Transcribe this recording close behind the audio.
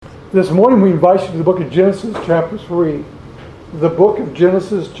This morning we invite you to the book of Genesis chapter 3. The book of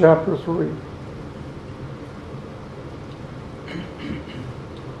Genesis chapter 3.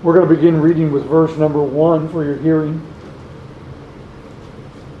 We're going to begin reading with verse number 1 for your hearing.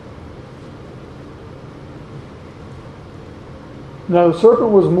 Now the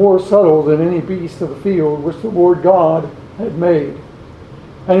serpent was more subtle than any beast of the field which the Lord God had made.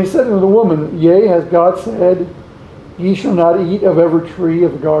 And he said unto the woman, Yea, has God said, Ye shall not eat of every tree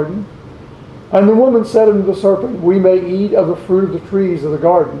of the garden? And the woman said unto the serpent, We may eat of the fruit of the trees of the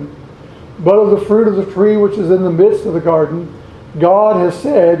garden, but of the fruit of the tree which is in the midst of the garden, God has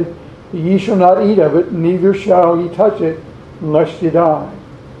said, Ye shall not eat of it, neither shall ye touch it, lest ye die.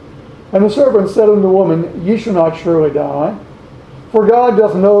 And the serpent said unto the woman, Ye shall not surely die. For God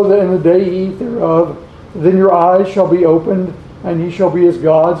doth know that in the day ye eat thereof, then your eyes shall be opened, and ye shall be as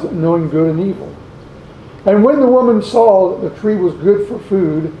gods, knowing good and evil. And when the woman saw that the tree was good for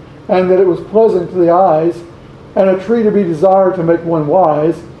food, and that it was pleasant to the eyes, and a tree to be desired to make one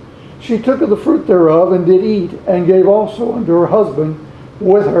wise, she took of the fruit thereof, and did eat, and gave also unto her husband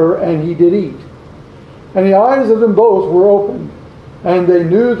with her, and he did eat. And the eyes of them both were opened, and they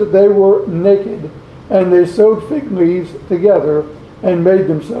knew that they were naked, and they sewed fig leaves together, and made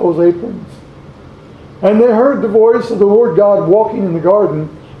themselves aprons. And they heard the voice of the Lord God walking in the garden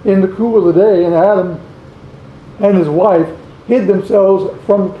in the cool of the day, and Adam and his wife hid themselves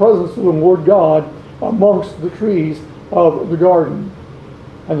from the presence of the Lord God amongst the trees of the garden.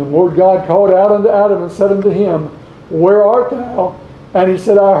 And the Lord God called out unto Adam and said unto him, Where art thou? And he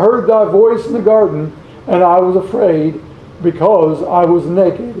said, I heard thy voice in the garden, and I was afraid, because I was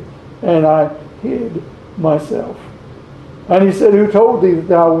naked, and I hid myself. And he said, Who told thee that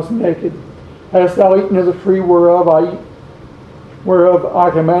thou wast naked? Hast thou eaten of the tree whereof I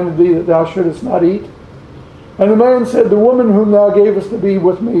commanded thee that thou shouldest not eat? And the man said, The woman whom thou gavest to be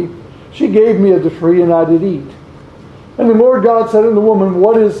with me, she gave me of the tree, and I did eat. And the Lord God said unto the woman,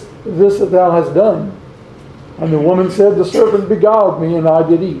 What is this that thou hast done? And the woman said, The serpent beguiled me, and I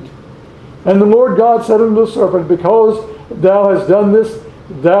did eat. And the Lord God said unto the serpent, Because thou hast done this,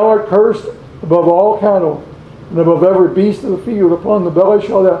 thou art cursed above all cattle, and above every beast of the field. Upon the belly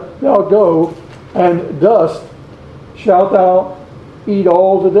shalt thou go, and dust shalt thou eat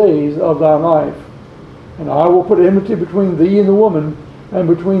all the days of thy life. And I will put enmity between thee and the woman, and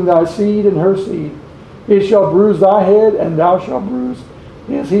between thy seed and her seed. It shall bruise thy head, and thou shalt bruise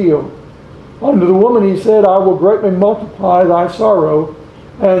his heel. Unto the woman he said, I will greatly multiply thy sorrow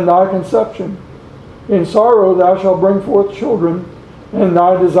and thy conception. In sorrow thou shalt bring forth children, and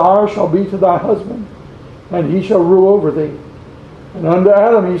thy desire shall be to thy husband, and he shall rule over thee. And unto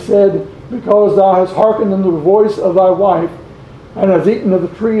Adam he said, Because thou hast hearkened unto the voice of thy wife, and hast eaten of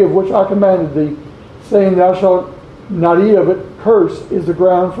the tree of which I commanded thee, saying, Thou shalt not eat of it, cursed is the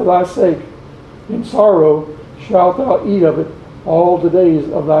ground for thy sake. In sorrow shalt thou eat of it all the days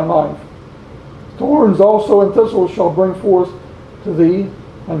of thy life. Thorns also and thistles shall bring forth to thee,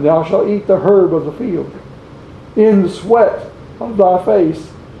 and thou shalt eat the herb of the field. In the sweat of thy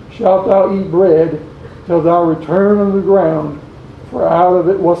face shalt thou eat bread, till thou return unto the ground. For out of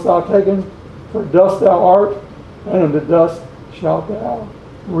it wast thou taken, for dust thou art, and unto dust shalt thou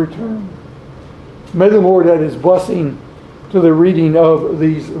return. May the Lord add his blessing to the reading of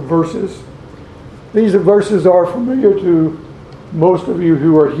these verses. These verses are familiar to most of you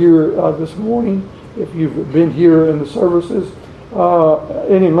who are here this morning. If you've been here in the services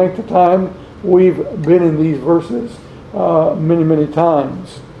any length of time, we've been in these verses many, many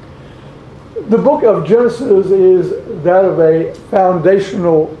times. The book of Genesis is that of a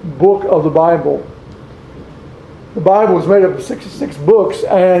foundational book of the Bible. The Bible is made up of 66 books,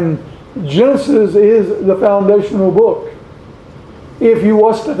 and Genesis is the foundational book. If you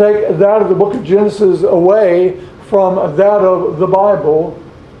was to take that of the book of Genesis away from that of the Bible,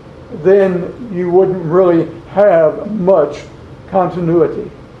 then you wouldn't really have much continuity.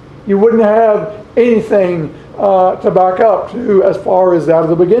 You wouldn't have anything to back up to as far as that of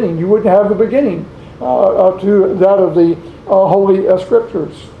the beginning. You wouldn't have the beginning to that of the Holy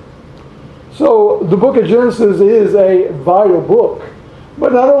Scriptures. So the book of Genesis is a vital book.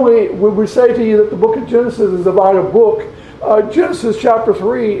 But not only would we say to you that the book of Genesis is a vital book, Genesis chapter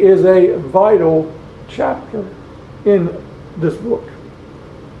 3 is a vital chapter in this book.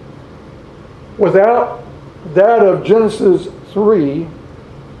 Without that of Genesis 3,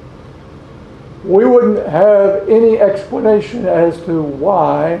 we wouldn't have any explanation as to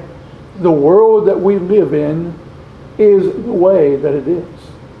why the world that we live in is the way that it is.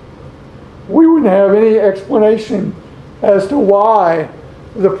 We wouldn't have any explanation as to why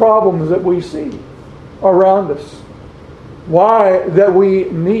the problems that we see around us. Why that we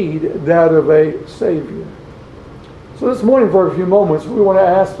need that of a Savior. So this morning, for a few moments, we want to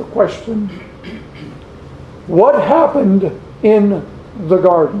ask the question, what happened in the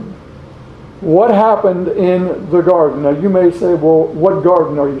garden? What happened in the garden? Now you may say, well, what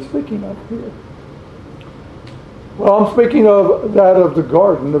garden are you speaking of here? Well, I'm speaking of that of the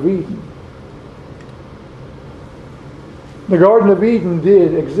Garden of Eden. The Garden of Eden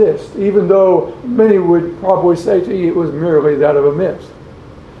did exist, even though many would probably say to you it was merely that of a myth.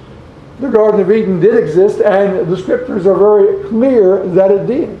 The Garden of Eden did exist, and the Scriptures are very clear that it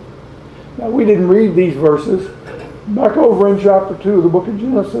did. Now, we didn't read these verses. Back over in chapter 2 of the book of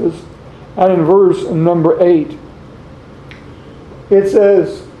Genesis, and in verse number 8, it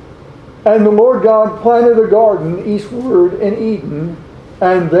says, "And the Lord God planted a garden eastward in Eden,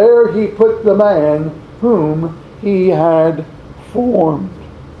 and there he put the man whom he had formed."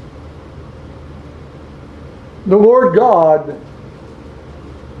 The Lord God,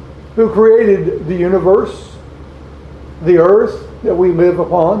 who created the universe, the earth that we live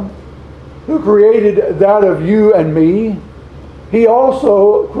upon, who created that of you and me, he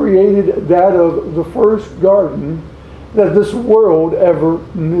also created that of the first garden that this world ever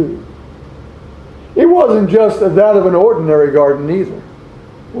knew. It wasn't just that of an ordinary garden either,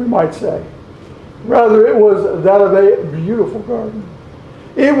 we might say. Rather, it was that of a beautiful garden.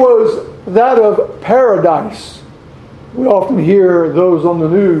 It was that of paradise. We often hear those on the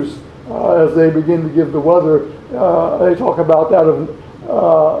news as they begin to give the weather. They talk about that of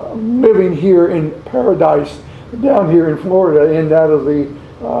living here in paradise down here in Florida, in that of the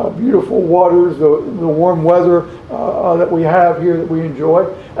beautiful waters, the warm weather that we have here that we enjoy.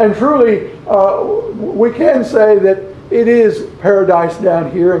 And truly, we can say that it is paradise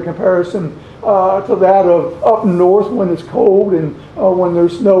down here in comparison to that of up north when it's cold and when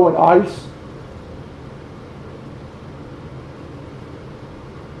there's snow and ice.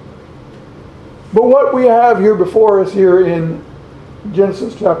 But what we have here before us here in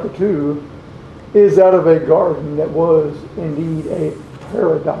Genesis chapter 2 is that of a garden that was indeed a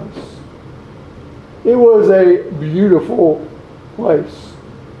paradise. It was a beautiful place.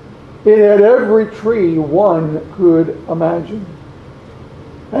 It had every tree one could imagine.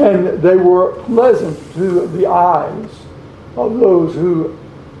 And they were pleasant to the eyes of those who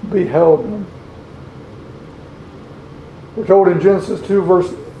beheld them. We're told in Genesis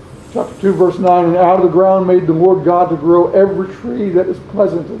chapter 2, verse 9, "And out of the ground made the Lord God to grow every tree that is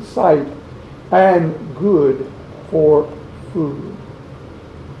pleasant to the sight and good for food."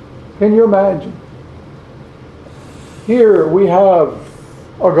 Can you imagine? Here we have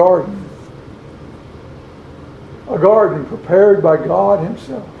a garden. A garden prepared by God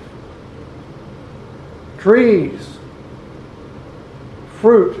Himself. Trees,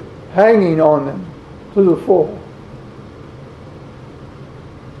 fruit hanging on them to the full.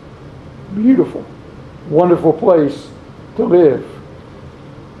 Beautiful, wonderful place to live.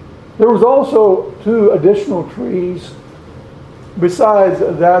 There was also 2 additional trees besides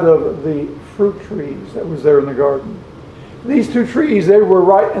that of the fruit trees that was there in the garden. These 2 trees, they were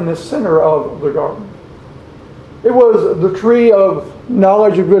right in the center of the garden. It was the tree of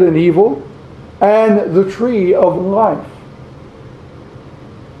knowledge of good and evil and the tree of life.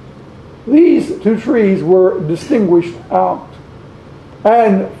 These 2 trees were distinguished out,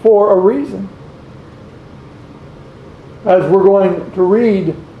 and for a reason. As we're going to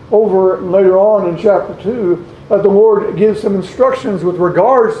read over later on in chapter 2, that the Lord gives some instructions with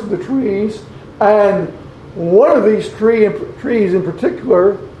regards to the trees, and one of these trees in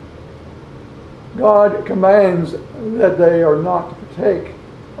particular, God commands that they are not to partake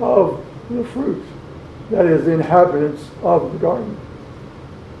of the fruit, that is, the inhabitants of the garden.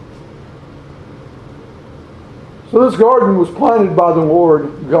 So this garden was planted by the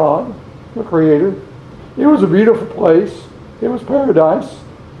Lord God, the Creator. It was a beautiful place. It was paradise.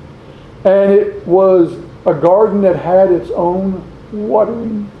 And it was a garden that had its own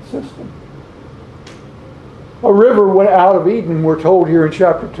watering system. A river went out of Eden, we're told here in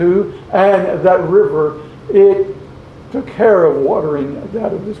chapter 2, and that river, it took care of watering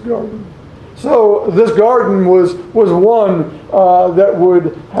that of this garden. So this garden was one that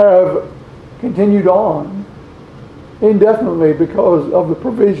would have continued on indefinitely because of the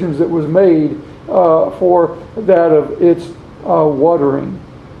provisions that was made for that of its watering.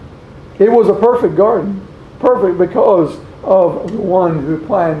 It was a perfect garden, perfect because of the one who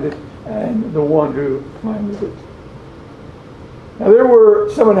planned it and the one who planted it. Now there were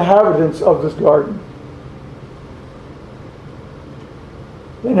some inhabitants of this garden.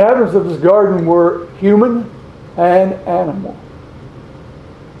 The inhabitants of this garden were human and animal.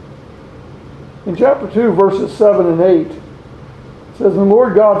 In chapter 2, verses 7 and 8, says, "And the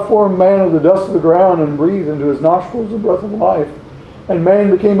Lord God formed man of the dust of the ground and breathed into his nostrils the breath of life. And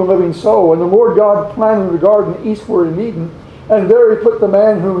man became a living soul. And the Lord God planted the garden eastward in Eden, and there he put the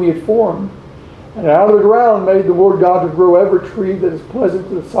man whom he had formed. And out of the ground made the Lord God to grow every tree that is pleasant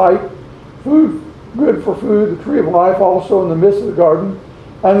to the sight, food, good for food, the tree of life also in the midst of the garden,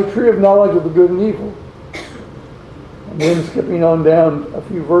 and the tree of knowledge of the good and evil." And then skipping on down a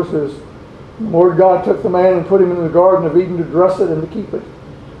few verses, "The Lord God took the man and put him in the garden of Eden to dress it and to keep it.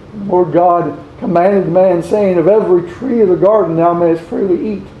 And the Lord God commanded the man, saying, Of every tree of the garden thou mayest freely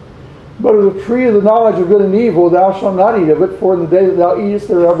eat, but of the tree of the knowledge of good and evil thou shalt not eat of it, for in the day that thou eatest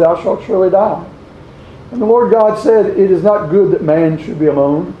thereof thou shalt surely die. And the Lord God said, It is not good that man should be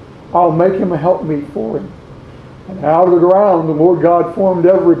alone. I'll make him a helpmeet for him. And out of the ground the Lord God formed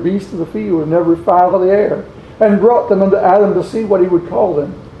every beast of the field and every fowl of the air, and brought them unto Adam to see what he would call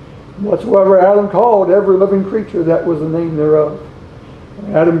them. And whatsoever Adam called every living creature, that was the name thereof.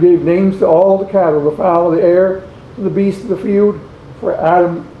 And Adam gave names to all the cattle, the fowl of the air, to the beasts of the field. For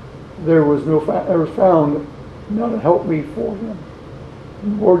Adam there was found none a helpmeet for him.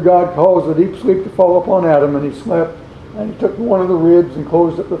 And the Lord God caused a deep sleep to fall upon Adam, and he slept. And he took one of the ribs and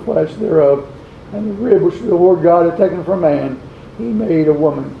closed up the flesh thereof. And the rib which the Lord God had taken from man, he made a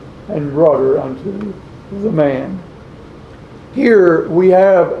woman and brought her unto the man." Here we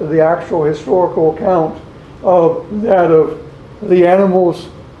have the actual historical account of that of the animals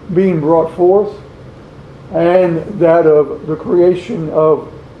being brought forth and that of the creation of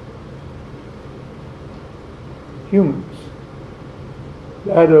humans.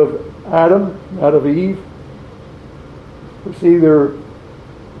 That of Adam, that of Eve. We see there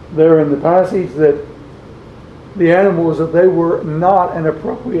in the passage that the animals, that they were not an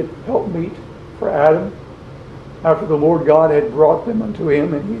appropriate helpmeet for Adam after the Lord God had brought them unto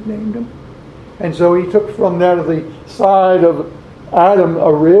him and he had named them. And so he took from that of the side of Adam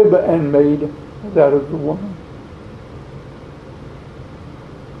a rib and made that of the woman.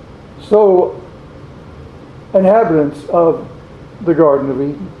 So, inhabitants of the Garden of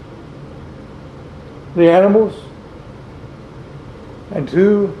Eden, the animals, and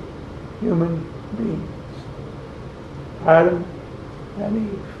two human beings, Adam and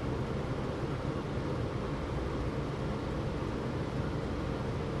Eve.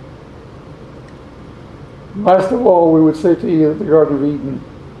 Last of all, we would say to you that the Garden of Eden,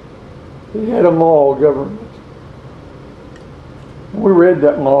 it had a law governing it. We read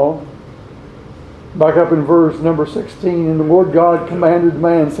that law. Back up in verse number 16, "And the Lord God commanded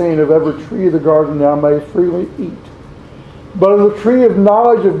man, saying, Of every tree of the garden thou mayest freely eat. But of the tree of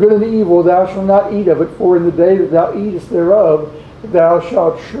knowledge of good and evil thou shalt not eat of it, for in the day that thou eatest thereof thou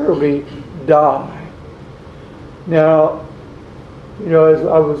shalt surely die." Now, as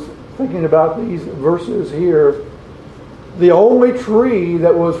I was thinking about these verses here, the only tree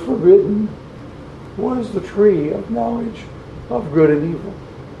that was forbidden was the tree of knowledge of good and evil.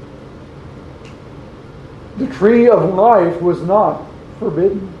 The tree of life was not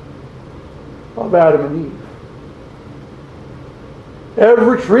forbidden of Adam and Eve.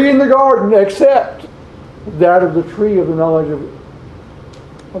 Every tree in the garden except that of the tree of the knowledge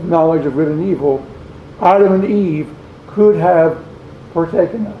of good and evil, Adam and Eve could have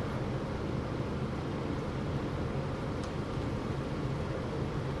partaken of.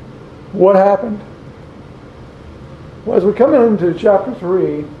 What happened? Well, as we come into chapter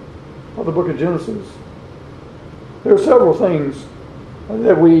 3 of the book of Genesis, there are several things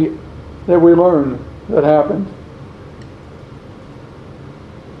that we learn that happened.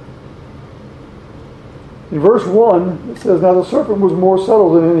 In verse 1, it says, "Now the serpent was more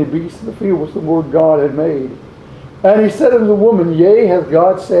subtle than any beast of the field which the Lord God had made. And he said unto the woman, Yea, hath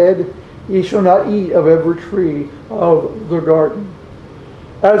God said, Ye shall not eat of every tree of the garden."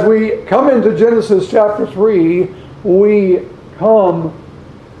 As we come into Genesis chapter 3, we come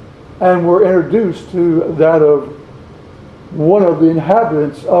and we're introduced to that of one of the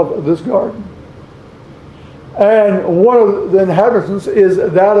inhabitants of this garden. And one of the inhabitants is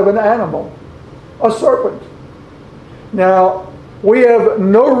that of an animal, a serpent. Now, we have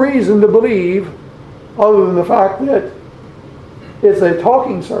no reason to believe, other than the fact that it's a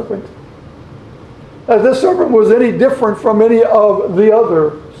talking serpent, that this serpent was any different from any of the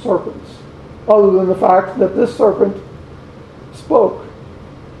other serpents, other than the fact that this serpent spoke.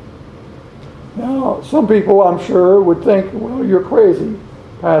 Now, some people, I'm sure, would think, well, you're crazy,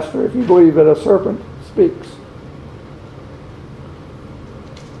 Pastor, if you believe that a serpent speaks.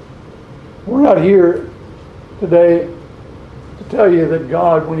 We're not here today to tell you that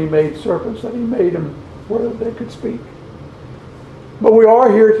God, when He made serpents, that He made them where they could speak. But we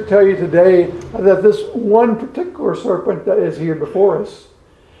are here to tell you today that this one particular serpent that is here before us,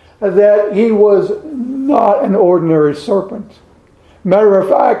 that he was not an ordinary serpent. Matter of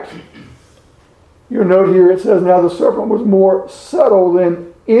fact, you'll note here it says, now the serpent was more subtle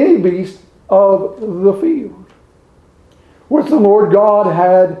than any beast of the field, which the Lord God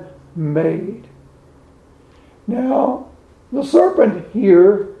had made. Now, the serpent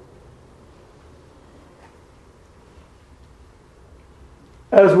here,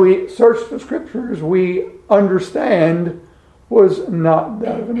 as we search the scriptures, we understand was not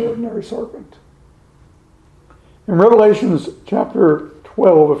that of an ordinary serpent. In Revelations chapter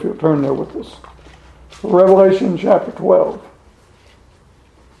 12, if you'll turn there with us. Revelation chapter 12.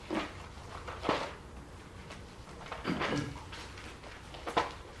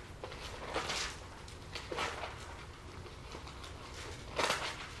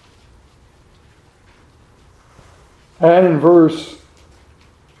 And in verse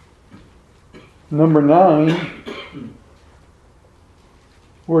number 9,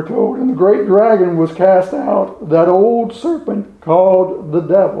 we're told, and the great dragon was cast out, that old serpent called the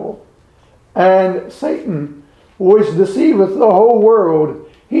devil, and Satan, which deceiveth the whole world.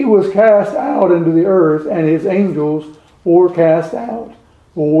 He was cast out into the earth, and his angels were cast out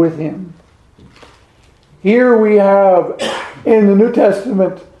with him. Here we have in the New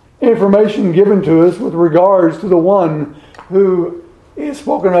Testament information given to us with regards to the one who is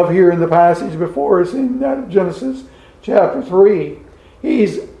spoken of here in the passage before us in that of Genesis chapter 3.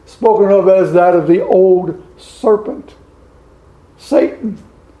 He's spoken of as that of the old serpent. Satan,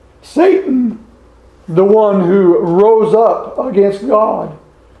 the one who rose up against God.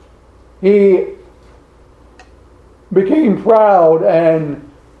 He became proud and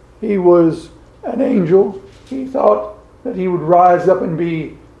he was an angel. He thought that he would rise up and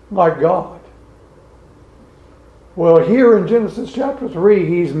be like God. Well, here in Genesis chapter 3,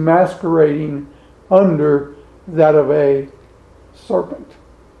 he's masquerading under that of a serpent.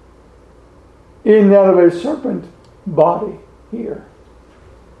 In that of a serpent body here.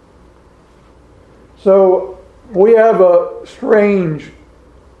 So we have a strange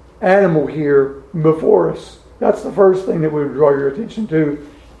animal here before us. That's the first thing that we would draw your attention to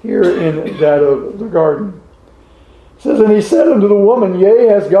here in that of the garden. It says, and he said unto the woman, yea,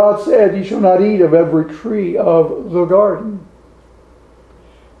 as God said, ye shall not eat of every tree of the garden.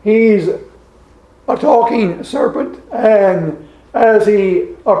 He's a talking serpent, and as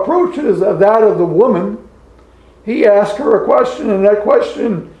he approaches that of the woman, he asks her a question, and that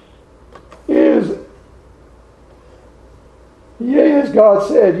question is, yea, as God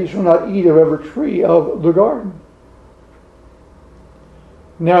said, ye shall not eat of every tree of the garden.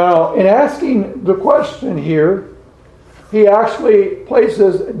 Now, in asking the question here, he actually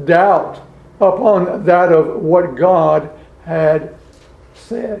places doubt upon that of what God had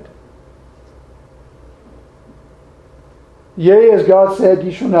said. Yea, as God said,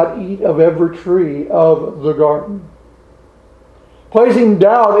 ye shall not eat of every tree of the garden. Placing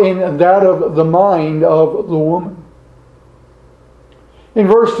doubt in that of the mind of the woman. In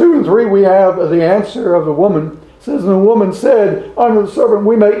verse 2 and 3 we have the answer of the woman. It says, and the woman said unto the serpent,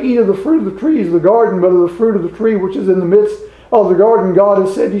 we may eat of the fruit of the trees of the garden, but of the fruit of the tree which is in the midst of the garden, God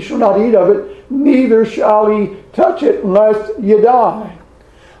has said, ye shall not eat of it, neither shall ye touch it, lest ye die.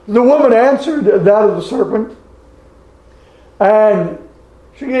 The woman answered that of the serpent, and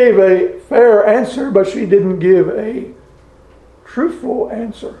she gave a fair answer, but she didn't give a truthful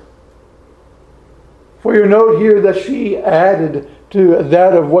answer. For you note here that she added to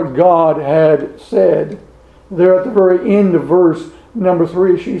that of what God had said. There at the very end of verse number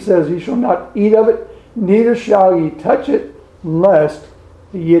 3, she says, ye shall not eat of it, neither shall ye touch it, lest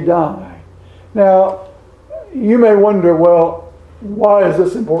ye die. Now, you may wonder, well, why is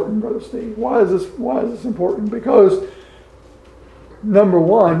this important, Brother Steve? Why is this important? Because, number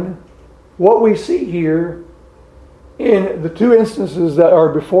one, what we see here in the two instances that are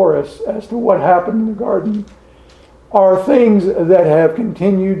before us as to what happened in the garden are things that have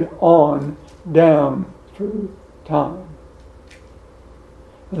continued on down through time.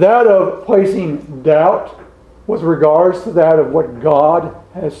 That of placing doubt with regards to that of what God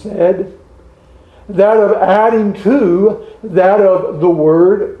has said. That of adding to that of the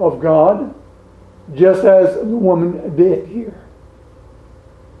Word of God, just as the woman did here.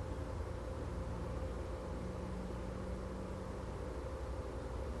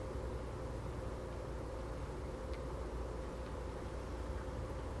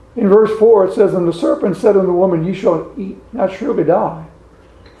 In verse 4 it says, and the serpent said unto the woman, ye shall eat, not surely die.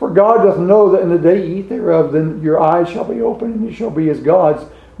 For God doth know that in the day ye eat thereof, then your eyes shall be opened, and ye shall be as gods,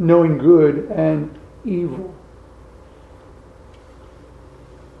 knowing good and evil.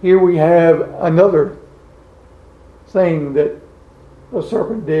 here we have another thing that the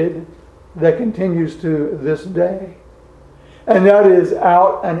serpent did that continues to this day. And that is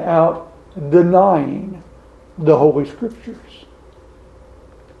out and out denying the Holy Scriptures.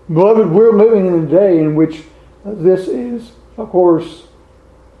 Beloved, we're living in a day in which this is, of course,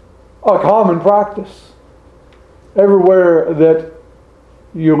 a common practice. Everywhere that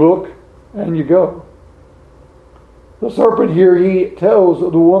you look and you go. The serpent here, he tells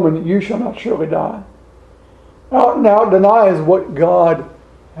the woman, you shall not surely die. Out and out denies what God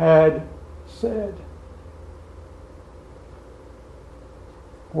had said.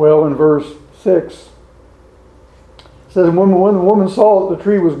 Well, in verse 6, it says, when the woman saw that the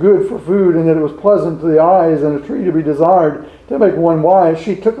tree was good for food, and that it was pleasant to the eyes, and a tree to be desired to make one wise,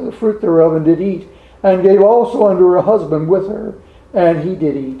 she took of the fruit thereof and did eat, and gave also unto her husband with her, and he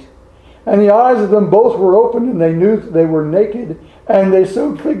did eat. And the eyes of them both were opened, and they knew that they were naked, and they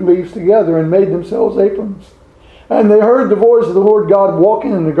sewed fig leaves together, and made themselves aprons. And they heard the voice of the Lord God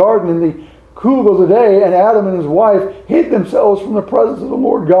walking in the garden in the cool of the day, and Adam and his wife hid themselves from the presence of the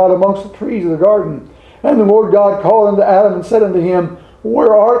Lord God amongst the trees of the garden. And the Lord God called unto Adam and said unto him,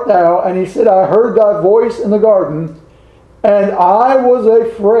 where art thou? And he said, I heard thy voice in the garden, and I was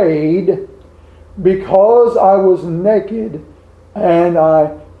afraid, because I was naked, and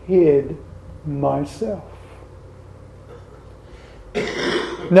I hid myself.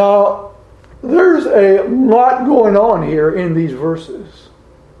 Now, there's a lot going on here in these verses.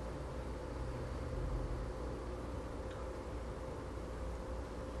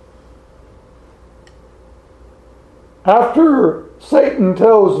 After Satan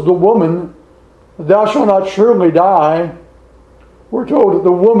tells the woman, thou shalt not surely die, we're told that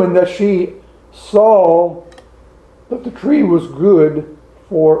the woman, that she saw that the tree was good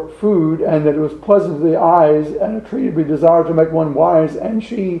for food, and that it was pleasant to the eyes, and a tree to be desired to make one wise, and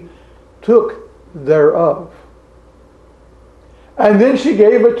she took thereof. And then she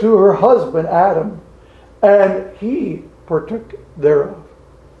gave it to her husband Adam, and he partook thereof.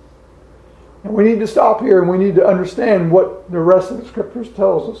 And we need to stop here, and we need to understand what the rest of the Scriptures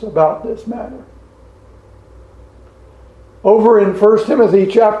tells us about this matter. Over in 1 Timothy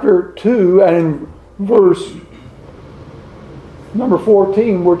chapter 2 and in verse number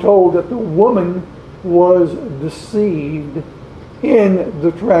 14, we're told that the woman was deceived in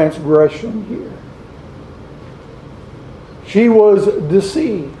the transgression here. She was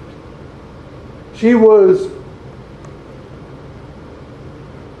deceived. She was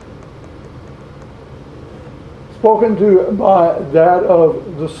spoken to by that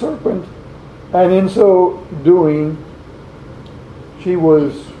of the serpent, and in so doing, she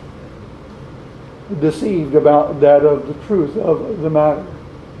was deceived about that of the truth of the matter.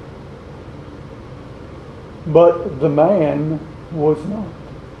 But the man was not.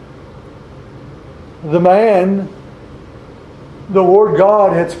 The man, the Lord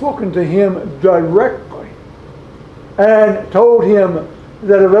God had spoken to him directly and told him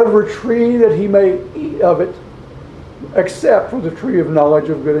that of every tree that he may eat of it, except for the tree of knowledge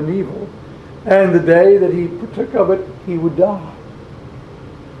of good and evil. And the day that he partook of it, he would die.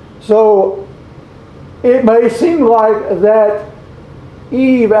 So, it may seem like that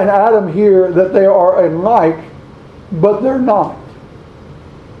Eve and Adam here, that they are alike, but they're not.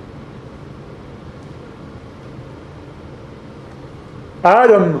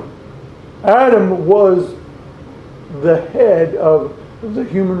 Adam was the head of the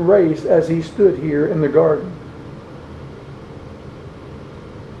human race as he stood here in the garden.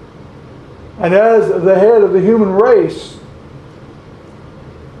 And as the head of the human race,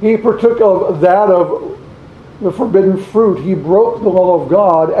 he partook of that of the forbidden fruit. He broke the law of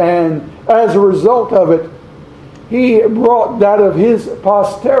God, and as a result of it, he brought that of his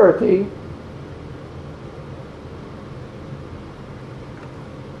posterity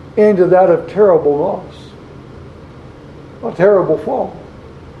into that of terrible loss, a terrible fall.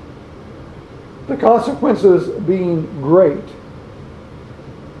 The consequences being great.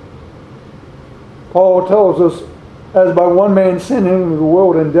 Paul tells us, as by one man sin entered the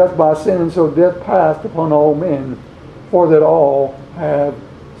world, and death by sin, and so death passed upon all men, for that all have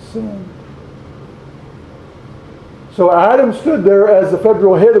sinned. So Adam stood there as the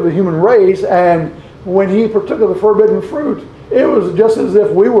federal head of the human race, and when he partook of the forbidden fruit, it was just as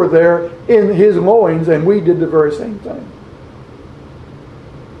if we were there in his loins, and we did the very same thing.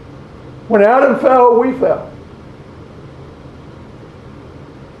 When Adam fell, we fell.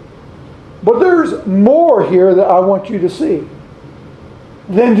 But there's more here that I want you to see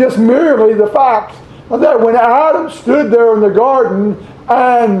than just merely the fact that when Adam stood there in the garden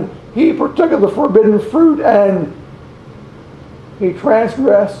and he partook of the forbidden fruit and He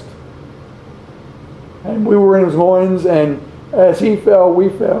transgressed, and we were in his loins, and as he fell, we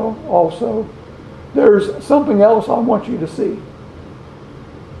fell also. There's something else I want you to see.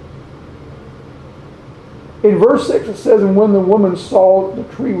 In verse 6 it says, "And when the woman saw the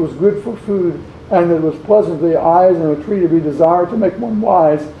tree was good for food, and it was pleasant to the eyes, and a tree to be desired to make one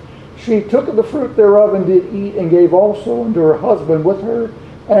wise, she took of the fruit thereof and did eat, and gave also unto her husband with her,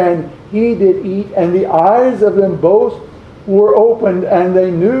 and he did eat. And the eyes of them both were opened, and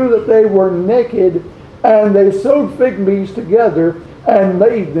they knew that they were naked, and they sewed fig leaves together, and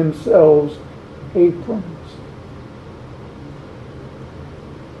made themselves aprons."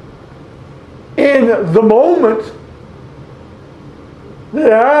 In the moment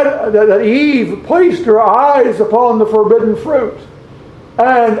that Eve placed her eyes upon the forbidden fruit,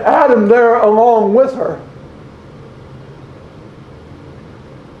 and Adam there along with her,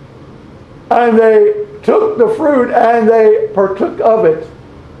 and they took the fruit and they partook of it,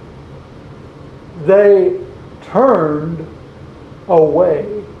 they turned away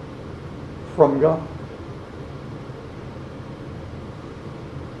from God.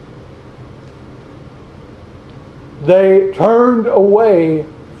 They turned away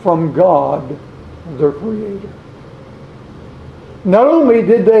from God, their Creator. Not only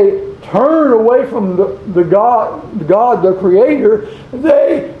did they turn away from the God, the Creator,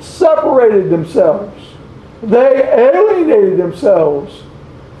 they separated themselves. They alienated themselves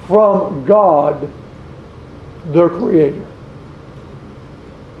from God, their Creator.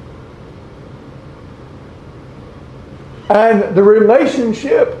 And the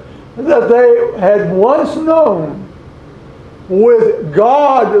relationship that they had once known with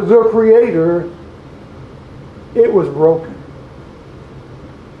God, their Creator, it was broken.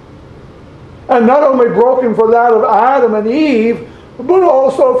 And not only broken for that of Adam and Eve, but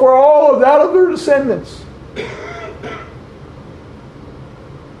also for all of that of their descendants.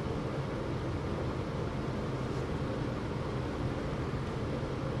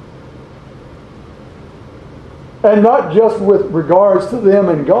 And not just with regards to them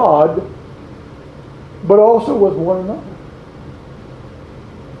and God, but also with one another.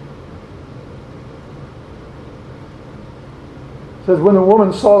 It says, "When the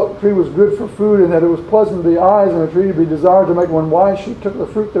woman saw that the tree was good for food, and that it was pleasant to the eyes, and a tree to be desired to make one wise, she took the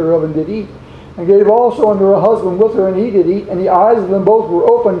fruit thereof and did eat, and gave also unto her husband with her, and he did eat. And the eyes of them both were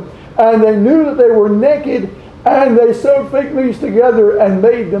opened, and they knew that they were naked, and they sewed fig leaves together, and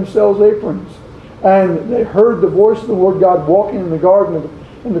made themselves aprons. And they heard the voice of the Lord God walking in the garden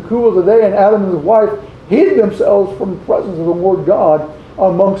in the cool of the day, and Adam and his wife hid themselves from the presence of the Lord God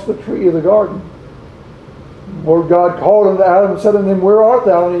amongst the tree of the garden. The Lord God called unto Adam and said unto him, Where art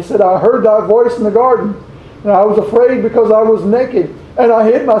thou? And he said, I heard thy voice in the garden, and I was afraid because I was naked, and I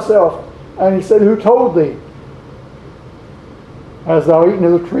hid myself. And he said, Who told thee? Hast thou eaten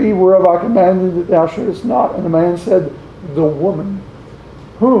of the tree whereof I commanded that thou shouldest not? And the man said, The woman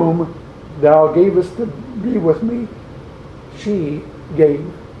whom thou gavest to be with me, she gave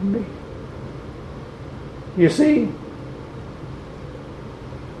me. You see,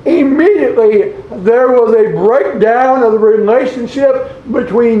 immediately there was a breakdown of the relationship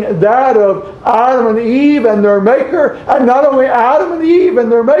between that of Adam and Eve and their Maker, and not only Adam and Eve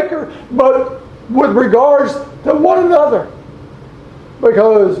and their Maker, but with regards to one another.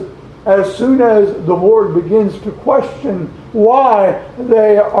 Because as soon as the Lord begins to question why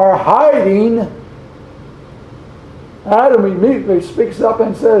they are hiding, Adam immediately speaks up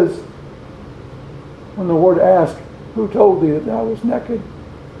and says, when the Lord asked, Who told thee that thou wast naked?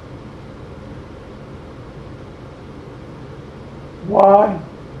 Why?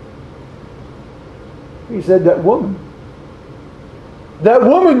 He said, That woman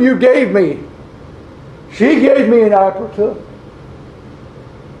you gave me, she gave me and I partook.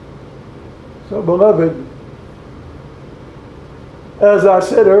 So, beloved, as I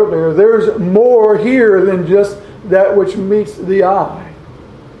said earlier, there's more here than just that which meets the eye.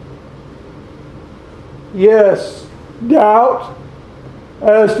 Yes, doubt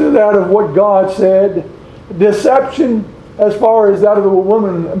as to that of what God said, deception as far as that of the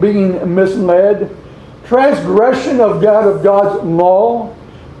woman being misled, transgression of that of God's law,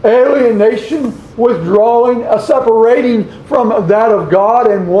 alienation, withdrawing, separating from that of God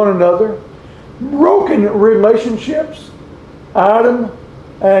and one another, broken relationships, Adam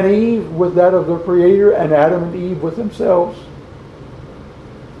and Eve with that of the Creator, and Adam and Eve with themselves.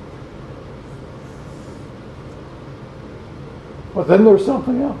 But then there's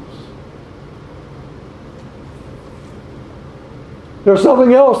something else. There's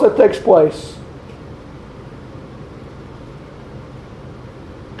something else that takes place.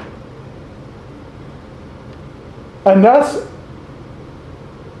 And that's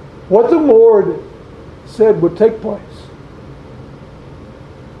what the Lord said would take place.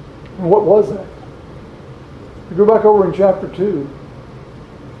 And what was that? You go back over in chapter 2.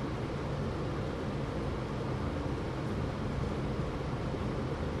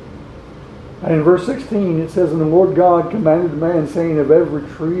 And in verse 16 it says, "And the Lord God commanded the man, saying, Of every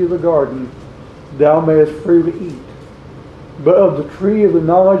tree of the garden thou mayest freely eat, but of the tree of the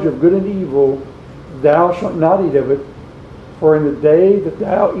knowledge of good and evil thou shalt not eat of it, for in the day that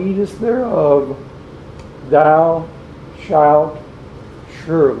thou eatest thereof thou shalt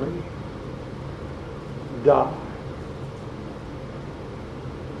surely die."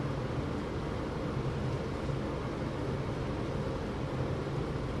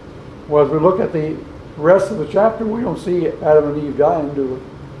 Well, as we look at the rest of the chapter, we don't see Adam and Eve dying, do we?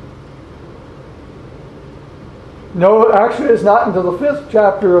 No, actually, it's not until the 5th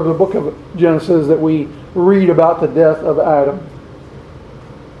chapter of the book of Genesis that we read about the death of Adam.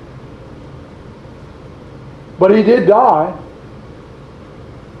 But he did die.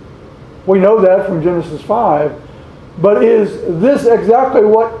 We know that from Genesis 5. But is this exactly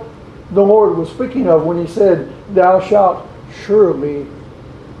what the Lord was speaking of when he said, "Thou shalt surely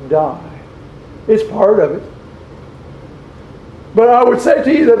die"? It's part of it. But I would say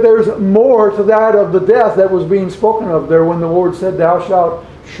to you that there's more to that of the death that was being spoken of there when the Lord said, "Thou shalt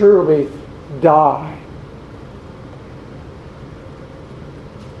surely die."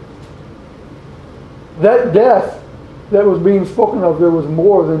 That death that was being spoken of there was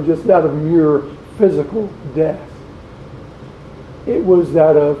more than just that of mere physical death. It was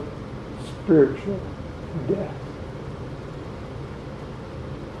that of spiritual death.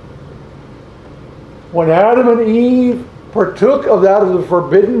 When Adam and Eve partook of that of the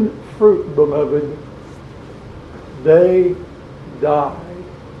forbidden fruit, beloved, they died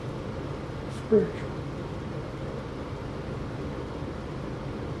spiritually.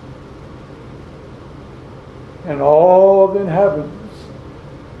 And all of the inhabitants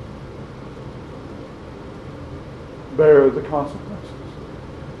bear the consequences.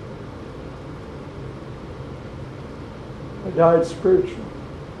 They died spiritually.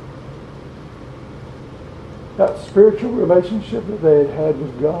 That spiritual relationship that they had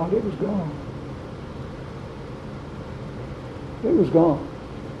with God, it was gone. It was gone.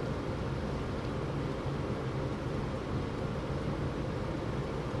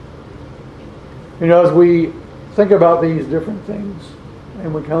 You know, as we think about these different things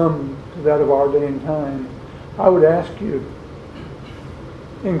and we come to that of our day and time, I would ask you,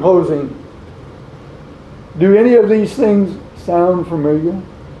 in closing, do any of these things sound familiar?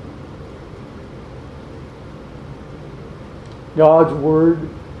 God's Word,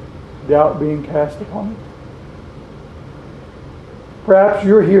 doubt being cast upon it. Perhaps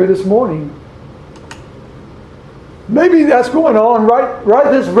you're here this morning. Maybe that's going on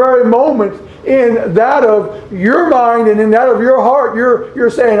right this very moment in that of your mind and in that of your heart. You're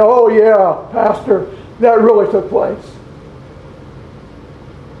saying, "Oh yeah, Pastor, that really took place."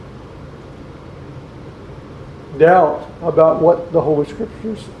 Doubt about what the Holy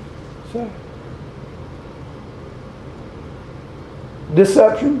Scriptures say.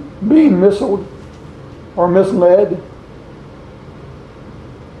 Deception, being misled or misled,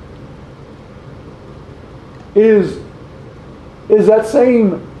 is that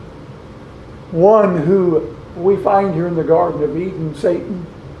same one who we find here in the Garden of Eden, Satan,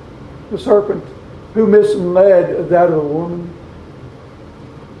 the serpent, who misled that of the woman.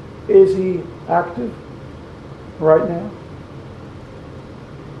 Is he active right now?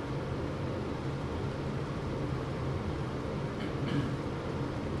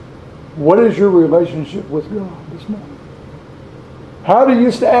 What is your relationship with God this morning? How do you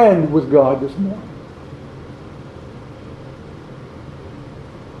stand with God this morning?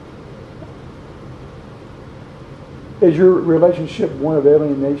 Is your relationship one of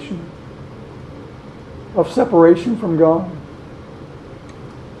alienation? Of separation from God?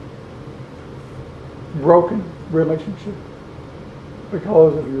 Broken relationship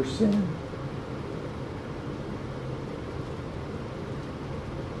because of your sin?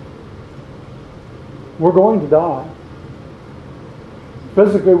 We're going to die.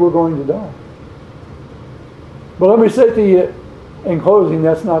 Physically, we're going to die. But let me say to you in closing,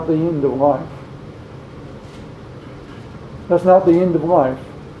 that's not the end of life. That's not the end of life.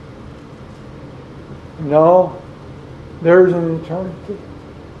 No, there's an eternity.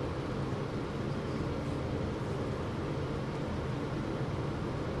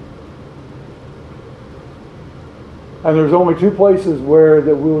 And there's only two places where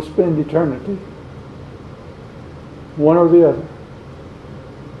that we'll spend eternity. One or the other.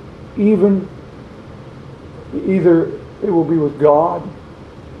 Either it will be with God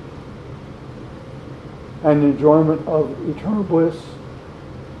and the enjoyment of eternal bliss,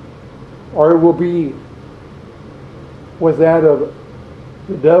 or it will be with that of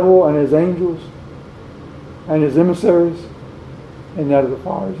the devil and his angels and his emissaries, and that of the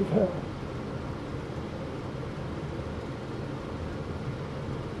fires of hell.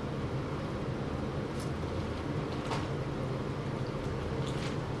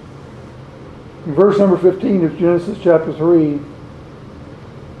 In verse number 15 of Genesis chapter 3, it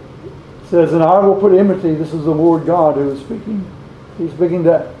says, "And I will put enmity," this is the Lord God who is speaking. He's speaking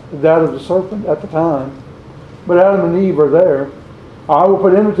that of the serpent at the time. But Adam and Eve are there. "I will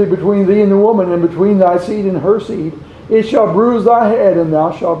put enmity between thee and the woman, and between thy seed and her seed. It shall bruise thy head, and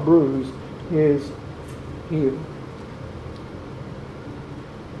thou shalt bruise his heel."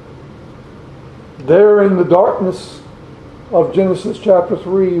 There in the darkness of Genesis chapter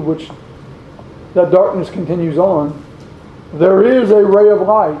 3, which that darkness continues on, there is a ray of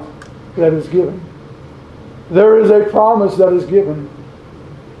light that is given. There is a promise that is given.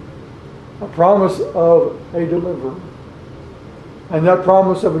 A promise of a deliverer. And that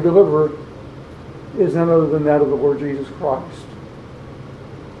promise of a deliverer is none other than that of the Lord Jesus Christ,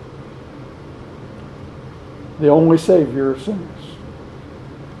 the only Savior of sinners.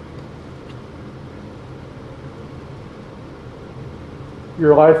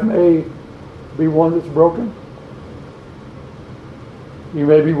 Your life may be one that's broken. You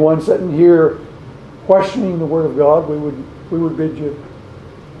may be one sitting here questioning the Word of God. We would bid you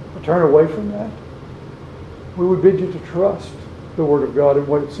to turn away from that. We would bid you to trust the Word of God and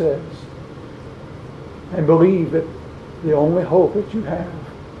what it says, and believe that the only hope that you have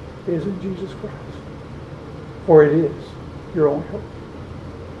is in Jesus Christ. For it is your only hope.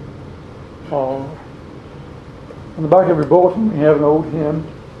 On the back of your bulletin, we have an old hymn.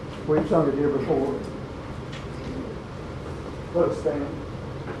 We've sung it here before. Let us stand.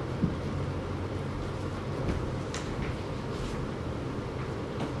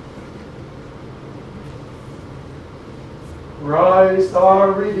 Christ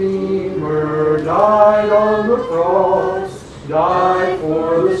our Redeemer died on the cross, died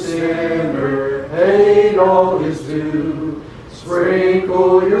for the sinner, paid all his due.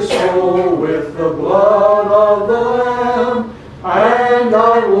 Sprinkle your soul with the blood of the Lamb, and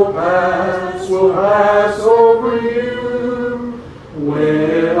I will pass over you.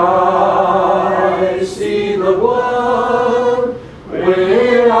 When I see the blood,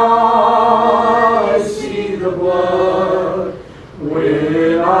 when I see the blood,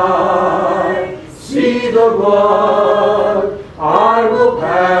 when I see the blood, I will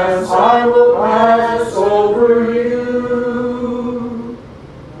pass over you.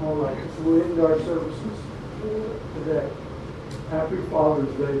 All right, so we end our services today. Happy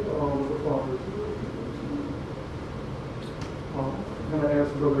Father's Day to all of the fathers. I'm going to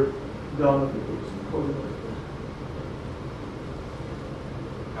ask Brother Don if he would close it.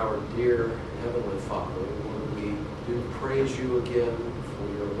 Our dear Heavenly Father, Lord, we do praise you again for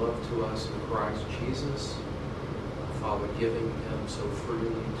your love to us in Christ Jesus. Father, giving him so freely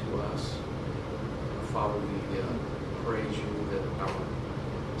to us. Father, we praise you that our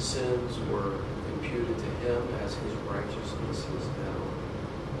sins were imputed to him as his righteousness is now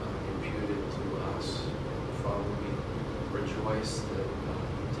imputed to us. Father, we rejoice that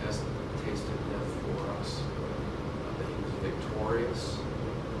he tasted death for us, that he was victorious,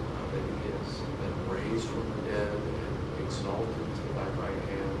 that he has been raised from the dead and exalted to thy right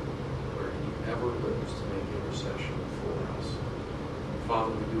hand, where he ever lives to make intercession for us.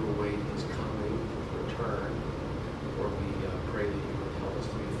 Father, we do await his coming, his return. Lord, we pray that you would help us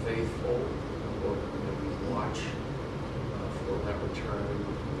to be faithful. Lord, that we watch for that return,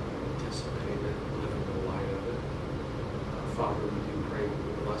 anticipate it, live in the light of it. Father, we do pray that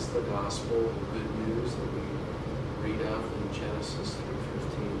you bless the gospel, the good news that we read of in Genesis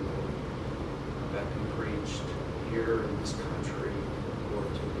 3:15, that be preached here in this country, Lord,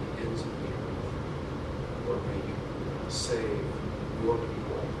 to the ends of the earth. Lord, may you save your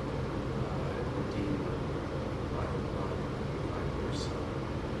people and redeem them by your Son.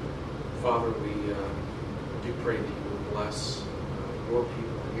 Father, we do pray that you will bless your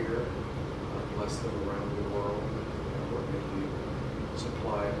people here, bless them around the world. Lord, may you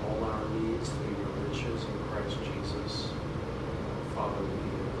supply all our needs through your riches in Christ Jesus. Father, we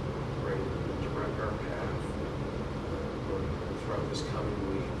pray that you will direct our path. Lord, throughout this coming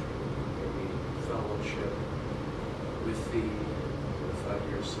week, may we fellowship with thee, with thy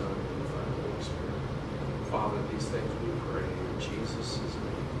dear Son, and with thy Holy Spirit. Father, these things we pray in Jesus'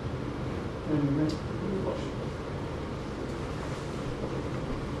 name. Amen.